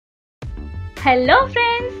Hello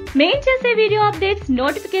friends, మేము చేసే video updates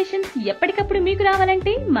notifications ఎప్పటికప్పుడు మీకు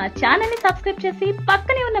రావాలంటే మా ఛానల్ ని సబ్స్క్రైబ్ చేసి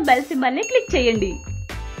పక్కనే ఉన్న బెల్ సింబల్ ని క్లిక్ చేయండి.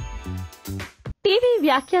 టీవీ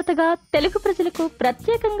వ్యాఖ్యాతగా తెలుగు ప్రజలకు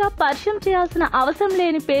ప్రత్యేకంగా పరిచయం చేయాల్సిన అవసరం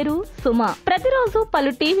లేని పేరు సుమ. ప్రతిరోజు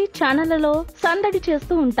పలు టీవీ ఛానళ్లలో సందడి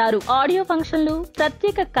చేస్తూ ఉంటారు. ఆడియో ఫంక్షన్లు,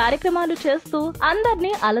 ప్రత్యేక కార్యక్రమాలు చేస్తూ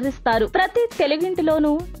అందర్నీ అలరిస్తారు. ప్రతి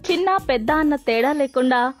తెలుగింటిలోనూ చిన్న పెద్ద అన్న తేడా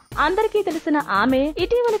లేకుండా అందరికీ తెలిసిన ఆమె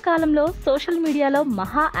ఇటీవల కాలంలో సోషల్ మీడియాలో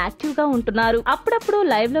మహా యాక్టివ్ గా ఉంటున్నారు. అప్పుడప్పుడు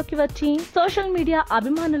లైవ్ లోకి వచ్చి సోషల్ మీడియా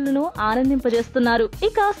అభిమానులను ఆనందింపజేస్తున్నారు.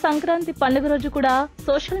 ఇక సంక్రాంతి పండుగ రోజు కూడా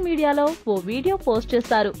సోషల్ మీడియాలో ఓ వీడియో పోస్ట్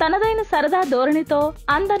చేశారు. తనదైన సరదా ధోరణితో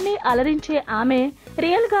అందర్నీ అలరించే ఆమె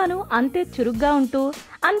రియల్ గాను అంతే చురుగ్గా ఉంటూ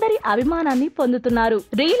అందరి అభిమానాన్ని పొందుతున్నారు.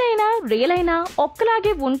 రియల్ అయినా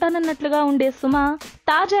ఒక్కలాగే ఉంటానన్నట్లుగా ఉండే సుమ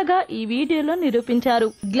తాజాగా ఈ వీడియోలో నిరూపించారు.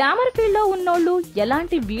 గ్లామర్ ఫీల్డ్ లో ఉన్నోళ్లు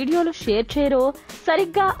ఎలాంటి వీడియోలు షేర్ చేయరో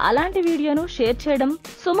సరిగ్గా అలాంటి వీడియోను షేర్ చేయడం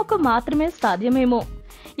సుమకు మాత్రమే సాధ్యమేమో.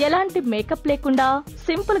 ఎలాంటి మేకప్ లేకుండా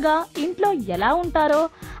సింపుల్ గా ఇంట్లో ఎలా ఉంటారో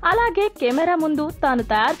అలాగే కెమెరా ముందు తాను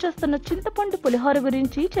తయారు చేస్తున్న చింతపండు పులిహోర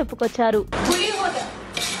గురించి చెప్పుకొచ్చారు.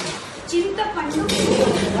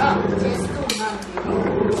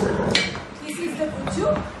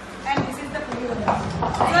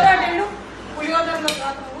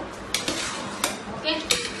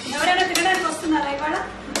 ఎవరైనా తినడానికి వస్తున్నారా ఇవాళ?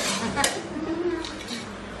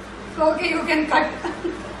 Okay, you can cut.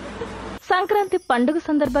 Sankranti పండుగ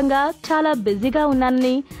సందర్భంగా చాలా బిజీగా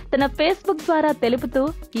ఉన్నానని తన ఫేస్బుక్ ద్వారా తెలుపుతూ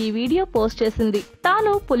ఈ వీడియో పోస్ట్ చేసింది.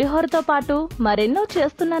 తాను పులిహోరతో పాటు మరెన్నో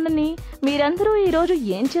చేస్తున్నానని, మీరందరూ ఈ రోజు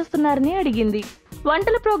ఏం చేస్తున్నారని అడిగింది.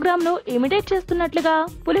 వంటల ప్రోగ్రామ్ ను ఇమిటేట్ చేస్తున్నట్లుగా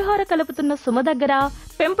పులిహోర కలుపుతున్న సుమ దగ్గర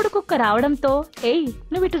పెంపుడు కుక్క రావడంతో ఏయ్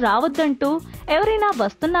నువ్విటు రావద్దంటూ ఎవరైనా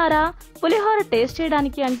వస్తున్నారా పులిహోర టేస్ట్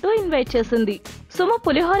చేయడానికి అంటూ ఇన్వైట్ చేసింది. సుమ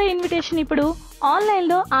పులిహోర ఇన్విటేషన్ ఇప్పుడు ఆన్లైన్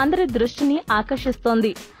లో అందరి దృష్టిని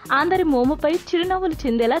ఆకర్షిస్తోంది. అందరి మోముపై చిరునవ్వులు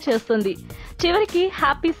చిందేలా చేస్తుంది. చివరికి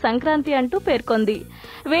హ్యాపీ సంక్రాంతి అంటూ పేర్కొంది.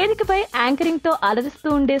 వేదికపై యాంకరింగ్ తో అలరిస్తూ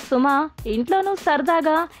ఉండే సుమ ఇంట్లోనూ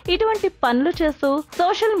సరదాగా ఇటువంటి పనులు చేస్తూ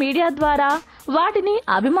సోషల్ మీడియా ద్వారా వాటిని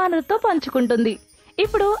అభిమానులతో పంచుకుంటుంది.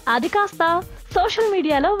 ఇప్పుడు అది కాస్త సోషల్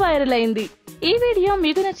మీడియాలో వైరల్ అయింది. ఈ వీడియో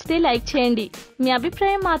మీకు నచ్చితే లైక్ చేయండి. మీ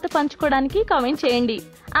అభిప్రాయం మాతో పంచుకోవడానికి కామెంట్ చేయండి.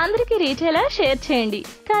 అందరికీ రీచ్ అయ్యేలా షేర్ చేయండి.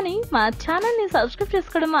 కానీ మా ఛానల్ ని సబ్స్క్రైబ్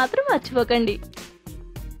చేసుకోవడం మాత్రం మర్చిపోకండి.